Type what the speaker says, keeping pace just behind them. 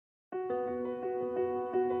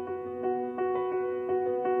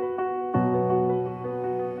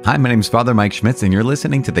Hi, my name is Father Mike Schmitz, and you're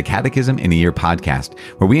listening to the Catechism in a Year podcast,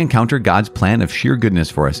 where we encounter God's plan of sheer goodness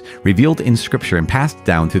for us, revealed in Scripture and passed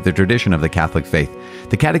down through the tradition of the Catholic faith.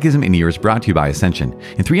 The Catechism in a Year is brought to you by Ascension.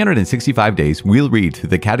 In 365 days, we'll read through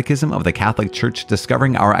the Catechism of the Catholic Church,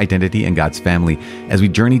 discovering our identity in God's family as we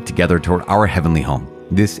journey together toward our heavenly home.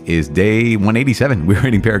 This is day 187. We're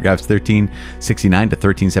reading paragraphs 1369 to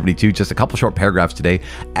 1372, just a couple short paragraphs today.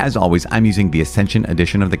 As always, I'm using the Ascension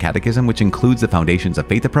edition of the Catechism, which includes the Foundations of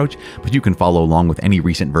Faith approach, but you can follow along with any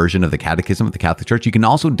recent version of the Catechism of the Catholic Church. You can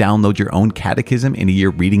also download your own Catechism in a Year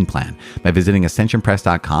reading plan by visiting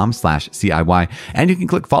ascensionpress.com/CIY, and you can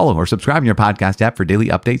click follow or subscribe in your podcast app for daily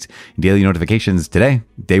updates and daily notifications. Today,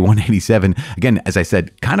 day 187. Again, as I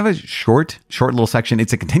said, kind of a short little section.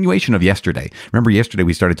 It's a continuation of yesterday. Remember, yesterday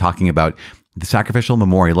we started talking about the sacrificial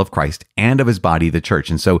memorial of Christ and of his body, the church.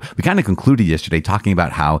 And so we kind of concluded yesterday talking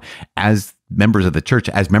about how, as members of the church,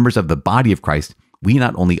 as members of the body of Christ, we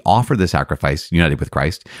not only offer the sacrifice united with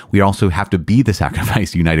Christ, we also have to be the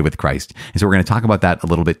sacrifice united with Christ. And so we're going to talk about that a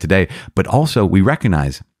little bit today. But also we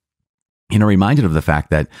recognize and are reminded of the fact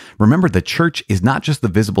that, remember, the church is not just the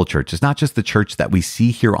visible church. It's not just the church that we see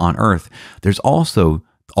here on earth. There's also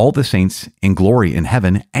all the saints in glory in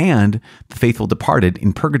heaven and the faithful departed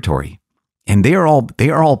in purgatory. And they are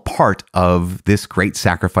all part of this great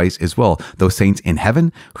sacrifice as well. Those saints in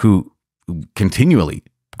heaven who continually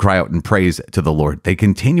cry out in praise to the Lord. They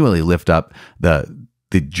continually lift up the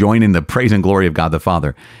join in the praise and glory of God the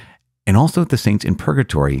Father. And also the saints in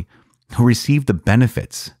purgatory who receive the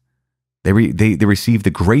benefits. They receive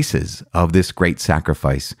the graces of this great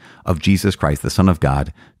sacrifice of Jesus Christ, the Son of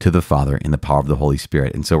God, to the Father in the power of the Holy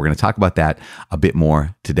Spirit. And so we're going to talk about that a bit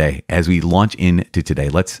more today. As we launch into today,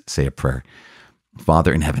 let's say a prayer.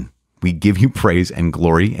 Father in heaven, we give you praise and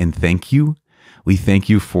glory and thank you. We thank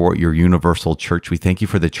you for your universal church. We thank you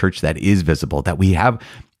for the church that is visible, that we have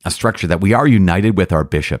a structure, that we are united with our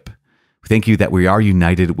bishop. Thank you that we are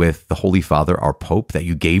united with the Holy Father, our Pope, that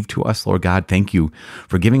you gave to us, Lord God. Thank you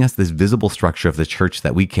for giving us this visible structure of the church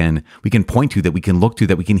that we can point to, that we can look to,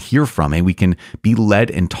 that we can hear from, and we can be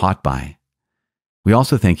led and taught by. We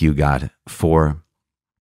also thank you, God, for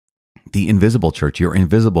the invisible church, your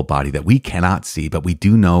invisible body that we cannot see, but we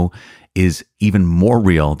do know is even more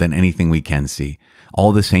real than anything we can see.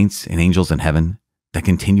 All the saints and angels in heaven that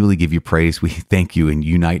continually give you praise, we thank you and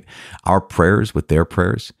unite our prayers with their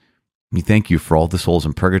prayers. We thank you for all the souls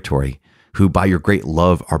in purgatory who, by your great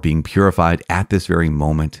love, are being purified at this very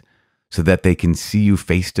moment so that they can see you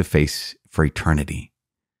face to face for eternity.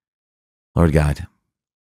 Lord God,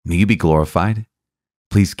 may you be glorified.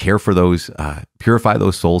 Please care for those, purify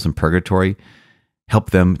those souls in purgatory. Help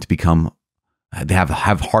them to become, to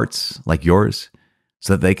have hearts like yours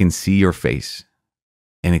so that they can see your face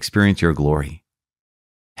and experience your glory.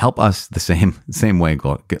 Help us the same way,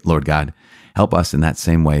 Lord God. Help us in that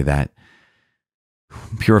same way that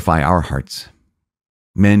purify our hearts,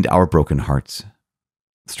 mend our broken hearts,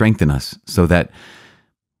 strengthen us so that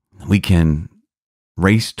we can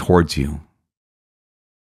race towards you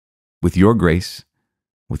with your grace,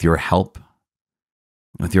 with your help,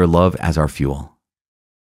 with your love as our fuel.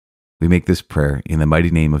 We make this prayer in the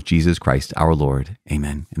mighty name of Jesus Christ, our Lord.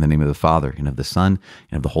 Amen. In the name of the Father, and of the Son,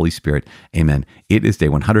 and of the Holy Spirit. Amen. It is day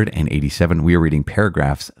 187. We are reading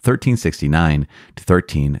paragraphs 1369 to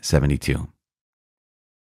 1372.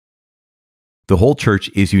 The whole church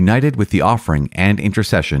is united with the offering and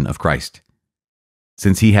intercession of Christ.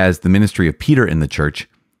 Since he has the ministry of Peter in the church,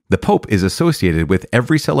 the Pope is associated with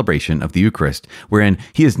every celebration of the Eucharist, wherein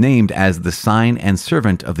he is named as the sign and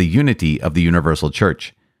servant of the unity of the universal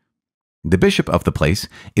church. The bishop of the place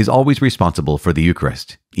is always responsible for the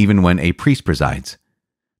Eucharist, even when a priest presides.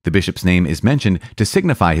 The bishop's name is mentioned to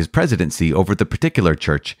signify his presidency over the particular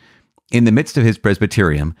church, in the midst of his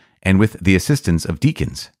presbyterium and with the assistance of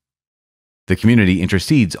deacons. The community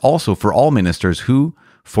intercedes also for all ministers who,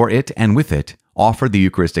 for it and with it, offer the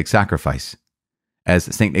Eucharistic sacrifice. As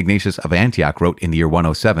St. Ignatius of Antioch wrote in the year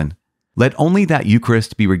 107, "Let only that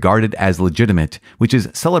Eucharist be regarded as legitimate, which is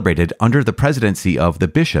celebrated under the presidency of the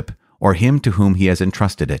bishop or him to whom he has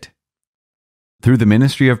entrusted it." Through the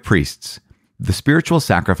ministry of priests, the spiritual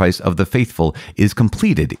sacrifice of the faithful is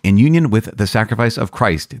completed in union with the sacrifice of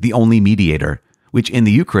Christ, the only mediator, which in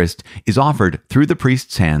the Eucharist is offered through the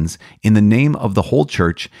priest's hands in the name of the whole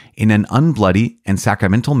church in an unbloody and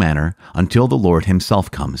sacramental manner until the Lord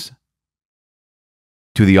himself comes.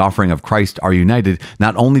 To the offering of Christ are united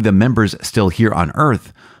not only the members still here on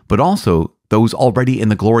earth, but also those already in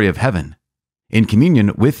the glory of heaven. In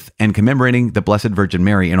communion with and commemorating the Blessed Virgin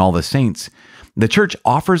Mary and all the saints, the Church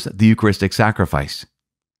offers the Eucharistic sacrifice.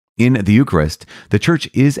 In the Eucharist, the Church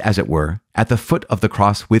is, as it were, at the foot of the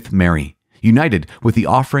cross with Mary, united with the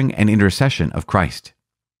offering and intercession of Christ.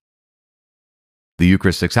 The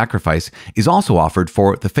Eucharistic sacrifice is also offered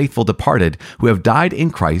for the faithful departed who have died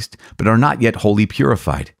in Christ but are not yet wholly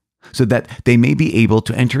purified, so that they may be able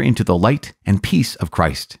to enter into the light and peace of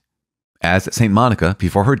Christ. As St. Monica,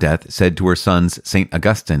 before her death, said to her sons St.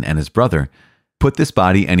 Augustine and his brother, "Put this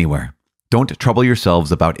body anywhere. Don't trouble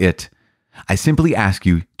yourselves about it. I simply ask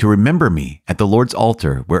you to remember me at the Lord's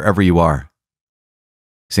altar wherever you are."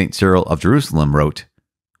 St. Cyril of Jerusalem wrote,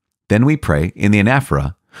 "Then we pray in the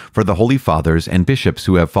anaphora for the Holy Fathers and bishops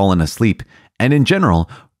who have fallen asleep, and in general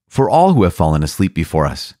for all who have fallen asleep before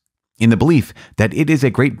us, in the belief that it is a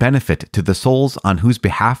great benefit to the souls on whose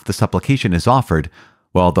behalf the supplication is offered,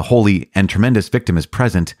 while the holy and tremendous victim is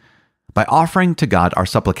present. By offering to God our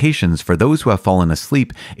supplications for those who have fallen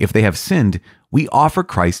asleep, if they have sinned, we offer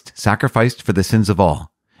Christ sacrificed for the sins of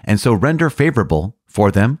all, and so render favorable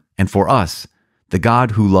for them and for us the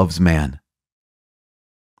God who loves man."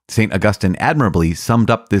 St. Augustine admirably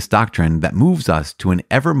summed up this doctrine that moves us to an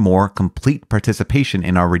ever more complete participation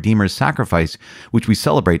in our Redeemer's sacrifice, which we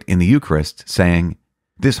celebrate in the Eucharist, saying,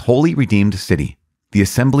 "This holy redeemed city, the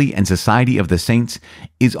assembly and society of the saints,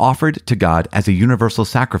 is offered to God as a universal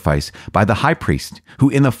sacrifice by the high priest, who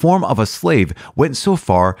in the form of a slave went so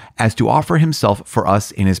far as to offer himself for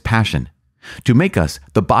us in his passion, to make us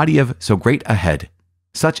the body of so great a head.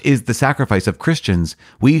 Such is the sacrifice of Christians.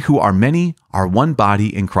 We who are many are one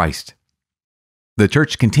body in Christ." The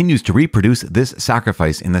Church continues to reproduce this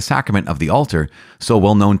sacrifice in the sacrament of the altar, so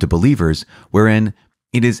well known to believers, wherein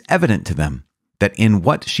it is evident to them that in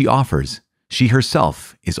what she offers, she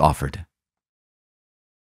herself is offered.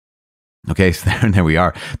 Okay, so there we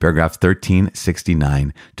are, paragraphs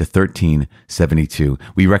 1369 to 1372.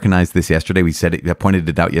 We recognized this yesterday. We said it, I pointed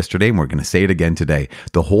it out yesterday, and we're going to say it again today.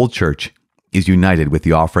 The whole Church is united with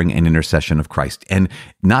the offering and intercession of Christ, and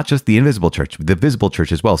not just the invisible Church, the visible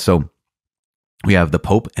Church as well. So we have the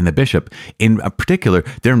Pope and the Bishop in particular.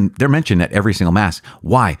 They're mentioned at every single Mass.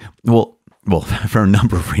 Why? Well, for a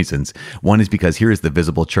number of reasons. One is because here is the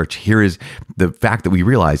visible Church. Here is the fact that we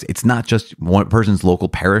realize it's not just one person's local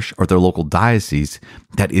parish or their local diocese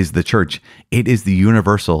that is the Church. It is the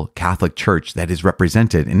universal Catholic Church that is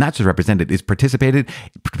represented, and not just represented, is participating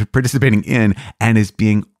in and is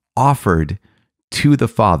being offered to the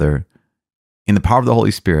Father in the power of the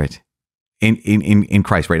Holy Spirit in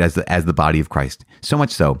Christ, right, as the body of Christ. So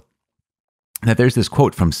much so that there's this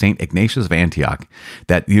quote from St. Ignatius of Antioch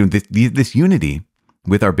that this unity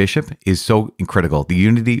with our bishop is so critical. The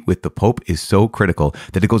unity with the Pope is so critical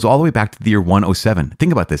that it goes all the way back to the year 107.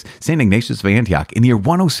 Think about this. St. Ignatius of Antioch in the year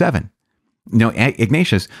 107.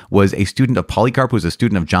 Ignatius was a student of Polycarp, who was a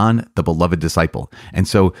student of John, the beloved disciple. And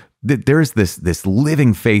so there's this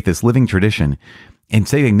living faith, this living tradition. And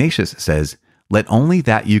St. Ignatius says, "Let only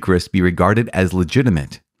that Eucharist be regarded as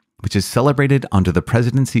legitimate, which is celebrated under the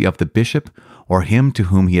presidency of the bishop or him to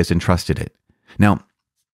whom he has entrusted it." Now,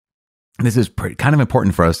 this is kind of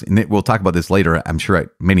important for us, and we'll talk about this later, I'm sure, at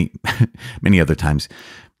many other times.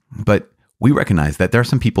 But we recognize that there are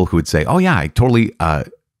some people who would say, "Oh yeah, I totally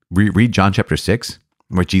read John chapter 6,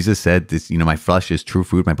 where Jesus said, "This, my flesh is true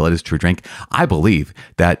food, my blood is true drink." I believe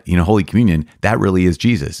that, Holy Communion, that really is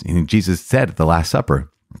Jesus. And Jesus said at the Last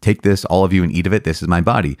Supper, "Take this, all of you, and eat of it. This is my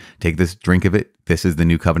body. Take this, drink of it. This is the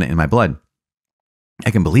new covenant in my blood."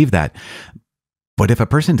 I can believe that. But if a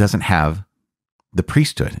person doesn't have the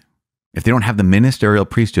priesthood, if they don't have the ministerial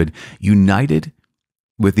priesthood united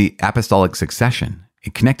with the apostolic succession,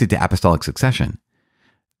 connected to apostolic succession,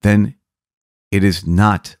 then it is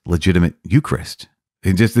not legitimate Eucharist.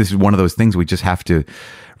 This is one of those things we just have to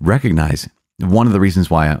recognize. One of the reasons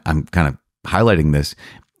why I'm kind of highlighting this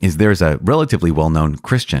is there's a relatively well-known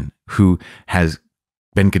Christian who has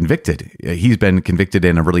been convicted. He's been convicted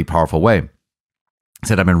in a really powerful way. He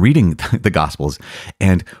said, "I've been reading the Gospels,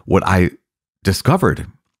 and what I discovered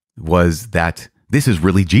was that this is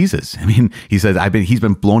really Jesus." I mean, he says, he's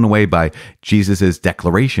been blown away by Jesus's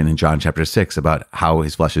declaration in John chapter 6 about how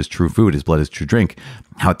his flesh is true food, his blood is true drink.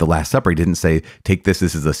 How at the Last Supper, he didn't say, "Take this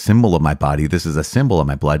is a symbol of my body, this is a symbol of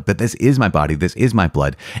my blood," but "This is my body, this is my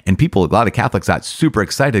blood." And people, a lot of Catholics got super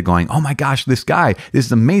excited going, "Oh my gosh, this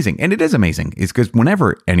is amazing." And it is amazing. It's because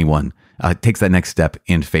whenever anyone takes that next step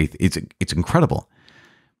in faith, it's incredible.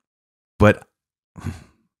 But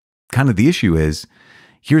kind of the issue is,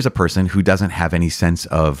 here's a person who doesn't have any sense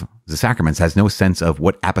of the sacraments, has no sense of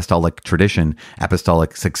what apostolic tradition,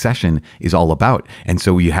 apostolic succession is all about. And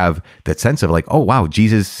so you have that sense of like, oh, wow,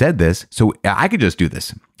 Jesus said this, so I could just do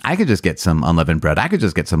this. I could just get some unleavened bread. I could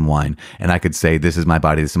just get some wine, and I could say, this is my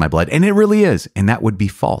body, this is my blood. And it really is. And that would be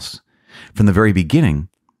false. From the very beginning,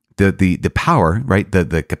 the power, right,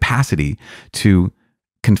 the capacity to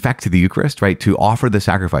confect to the Eucharist, right, to offer the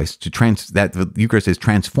sacrifice, that the Eucharist is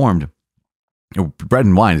transformed, bread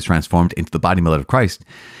and wine is transformed into the body and blood of Christ,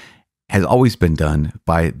 has always been done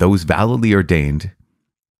by those validly ordained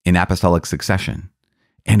in apostolic succession.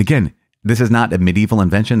 And again, this is not a medieval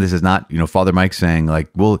invention. This is not, Father Mike saying like,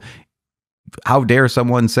 well, how dare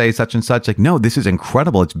someone say such and such? Like, no, this is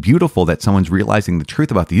incredible. It's beautiful that someone's realizing the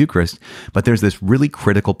truth about the Eucharist, but there's this really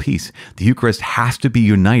critical piece. The Eucharist has to be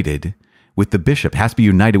united with the bishop, has to be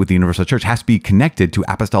united with the universal church, has to be connected to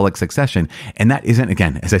apostolic succession. And that isn't,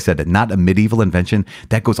 again, as I said, not a medieval invention.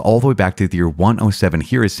 That goes all the way back to the year 107.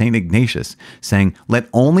 Here is St. Ignatius saying, let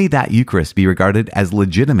only that Eucharist be regarded as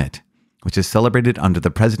legitimate, which is celebrated under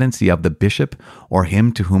the presidency of the bishop or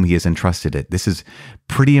him to whom he has entrusted it. This is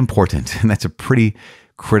pretty important, and that's a pretty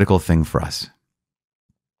critical thing for us.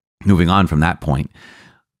 Moving on from that point,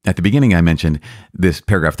 at the beginning I mentioned this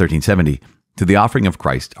paragraph 1370, to the offering of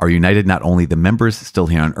Christ are united not only the members still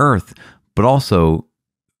here on earth, but also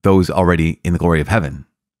those already in the glory of heaven.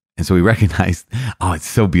 And so we recognize, it's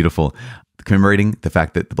so beautiful, commemorating the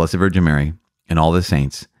fact that the Blessed Virgin Mary and all the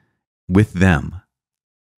saints, with them,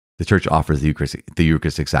 the church offers the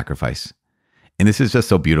Eucharistic sacrifice. And this is just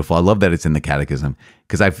so beautiful. I love that it's in the Catechism,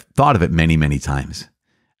 because I've thought of it many, many times.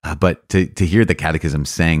 But to hear the Catechism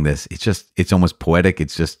saying this, it's almost poetic.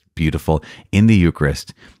 It's just beautiful. In the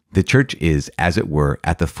Eucharist, the church is, as it were,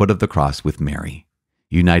 at the foot of the cross with Mary,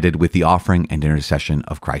 united with the offering and intercession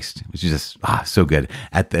of Christ, which is just so good.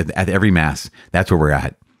 At every Mass, that's where we're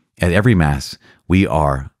at. At every Mass, we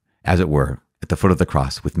are, as it were, at the foot of the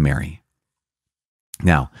cross with Mary.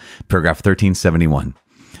 Now, paragraph 1371.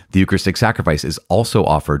 The Eucharistic sacrifice is also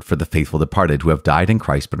offered for the faithful departed who have died in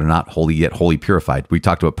Christ but are not holy yet wholly purified. We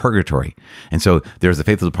talked about purgatory. And so there's the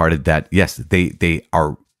faithful departed that, yes, they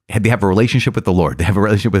have a relationship with the Lord. They have a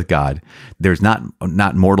relationship with God. There's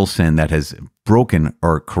not mortal sin that has broken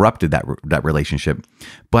or corrupted that relationship.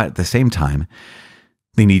 But at the same time,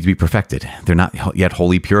 they need to be perfected. They're not yet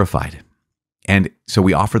wholly purified. And so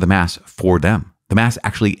we offer the Mass for them. The Mass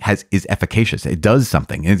actually is efficacious. It does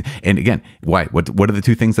something. And again, why? What are the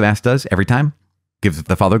two things the Mass does every time? Gives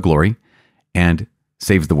the Father glory and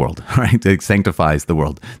saves the world, right? It sanctifies the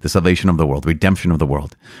world, the salvation of the world, redemption of the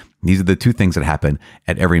world. These are the two things that happen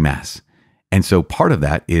at every Mass. And so part of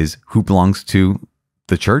that is who belongs to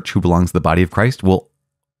the church, who belongs to the body of Christ. Well,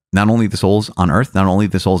 not only the souls on earth, not only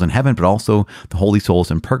the souls in heaven, but also the holy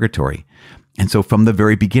souls in purgatory. And so from the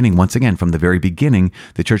very beginning, once again, from the very beginning,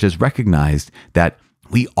 the church has recognized that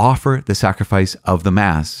we offer the sacrifice of the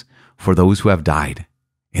Mass for those who have died.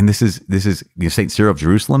 And this is St. Cyril of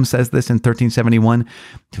Jerusalem says this in 1371.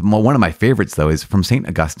 One of my favorites, though, is from St.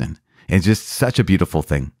 Augustine. It's just such a beautiful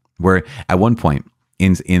thing, where at one point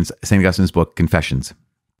in St. Augustine's book, Confessions,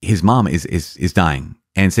 his mom is dying.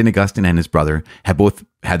 And St. Augustine and his brother have both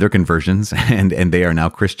had their conversions, and they are now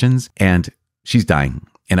Christians, and she's dying.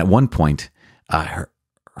 And at one point, her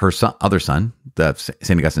other son,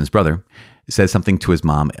 St. Augustine's brother, says something to his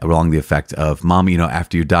mom along the effect of, Mom,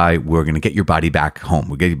 after you die, we're going to get your body back home.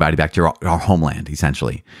 We'll get your body back to our homeland,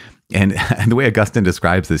 essentially. And the way Augustine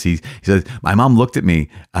describes this, he says, my mom looked at me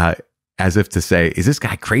as if to say, is this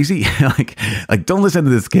guy crazy? like don't listen to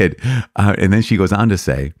this kid. And then she goes on to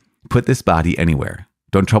say, put this body anywhere.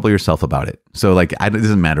 Don't trouble yourself about it. So it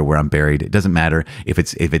doesn't matter where I'm buried. It doesn't matter if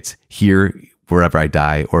it's here, wherever I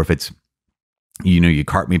die, or if it's, you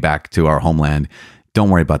cart me back to our homeland. Don't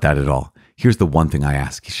worry about that at all. Here's the one thing I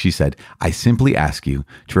ask. She said, I simply ask you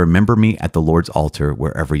to remember me at the Lord's altar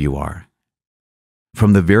wherever you are.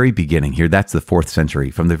 From the very beginning here, that's the 4th century.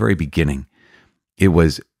 From the very beginning, it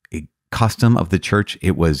was a custom of the church.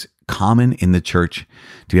 It was common in the church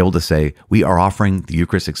to be able to say, we are offering the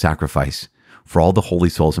Eucharistic sacrifice for all the holy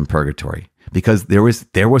souls in purgatory. Because there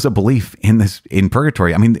was a belief in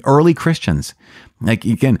purgatory. I mean, the early Christians,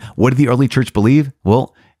 again, what did the early church believe?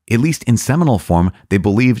 Well, at least in seminal form, they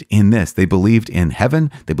believed in this. They believed in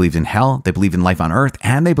heaven, they believed in hell, they believed in life on earth,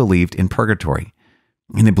 and they believed in purgatory.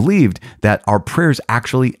 And they believed that our prayers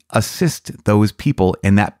actually assist those people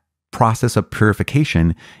in that process of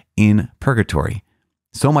purification in purgatory.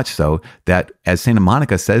 So much so that, as Saint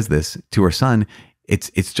Monica says this to her son,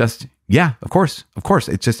 it's just, yeah, of course.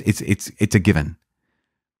 It's a given.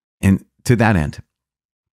 And to that end,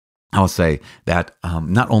 I will say that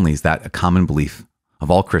not only is that a common belief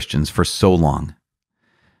of all Christians for so long.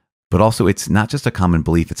 But also, it's not just a common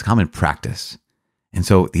belief, it's common practice. And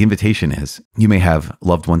so the invitation is, you may have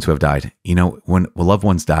loved ones who have died. When loved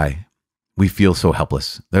ones die, we feel so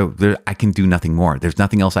helpless. I can do nothing more. There's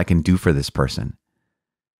nothing else I can do for this person.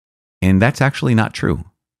 And that's actually not true.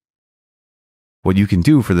 What you can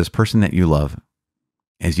do for this person that you love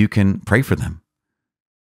is you can pray for them.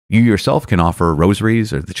 You yourself can offer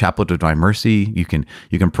rosaries or the Chaplet of Divine Mercy. You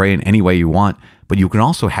can pray in any way you want, but you can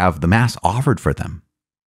also have the Mass offered for them.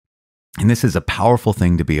 And this is a powerful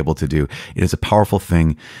thing to be able to do. It is a powerful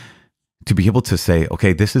thing to be able to say,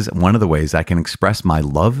 okay, this is one of the ways I can express my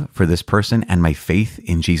love for this person and my faith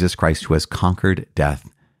in Jesus Christ who has conquered death.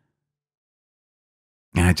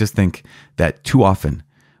 And I just think that too often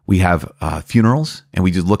we have funerals and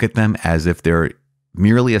we just look at them as if they're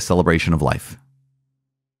merely a celebration of life.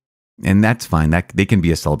 And that's fine. They can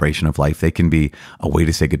be a celebration of life. They can be a way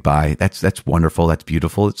to say goodbye. That's wonderful. That's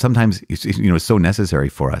beautiful. Sometimes it's so necessary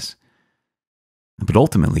for us. But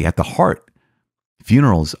ultimately, at the heart,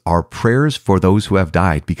 funerals are prayers for those who have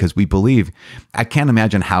died, because we believe, I can't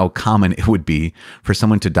imagine how common it would be for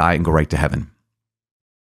someone to die and go right to heaven.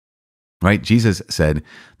 Right? Jesus said,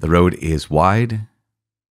 the road is wide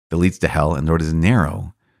that leads to hell, and the road is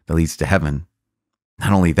narrow that leads to heaven.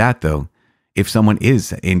 Not only that, though, if someone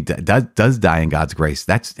does die in God's grace,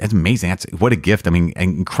 that's amazing. What a gift. I mean,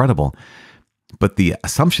 incredible. But the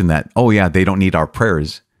assumption that, they don't need our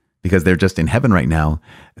prayers because they're just in heaven right now,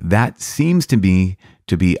 that seems to be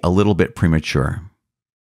a little bit premature.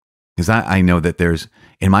 Because I know that there's,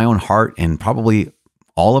 in my own heart, and probably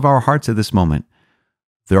all of our hearts at this moment,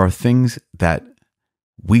 there are things that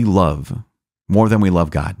we love more than we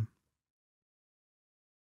love God.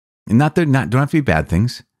 And don't have to be bad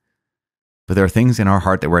things, but there are things in our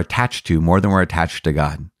heart that we're attached to more than we're attached to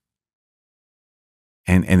God.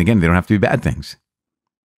 And again, they don't have to be bad things.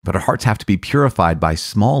 But our hearts have to be purified by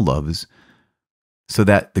small loves so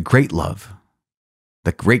that the great love,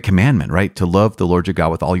 the great commandment, right, to love the Lord your God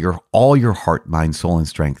with all your heart, mind, soul, and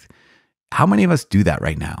strength. How many of us do that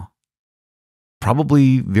right now?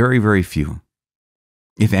 Probably very, very few,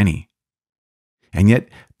 if any. And yet,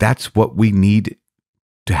 that's what we need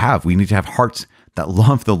to have. We need to have hearts that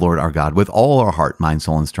love the Lord our God with all our heart, mind,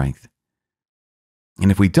 soul, and strength. And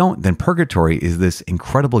if we don't, then purgatory is this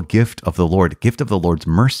incredible gift of the Lord's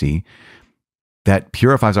mercy that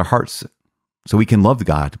purifies our hearts so we can love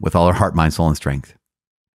God with all our heart, mind, soul, and strength.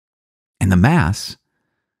 And the Mass,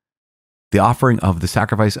 the offering of the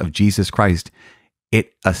sacrifice of Jesus Christ,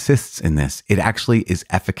 it assists in this. It actually is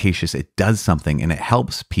efficacious. It does something, and it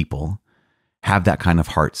helps people have that kind of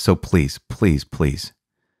heart. So please, please, please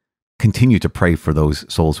continue to pray for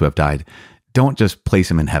those souls who have died. Don't just place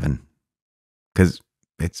them in heaven, because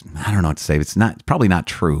I don't know what to say. It's probably not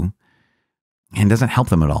true and doesn't help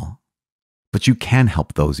them at all. But you can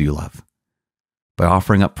help those you love by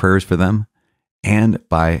offering up prayers for them and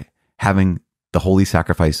by having the holy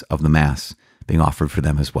sacrifice of the Mass being offered for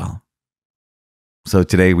them as well. So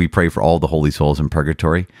today we pray for all the holy souls in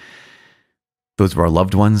purgatory, those of our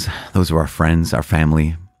loved ones, those of our friends, our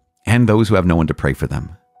family, and those who have no one to pray for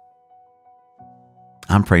them.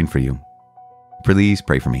 I'm praying for you. Please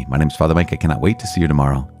pray for me. My name is Father Mike. I cannot wait to see you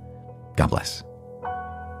tomorrow. God bless.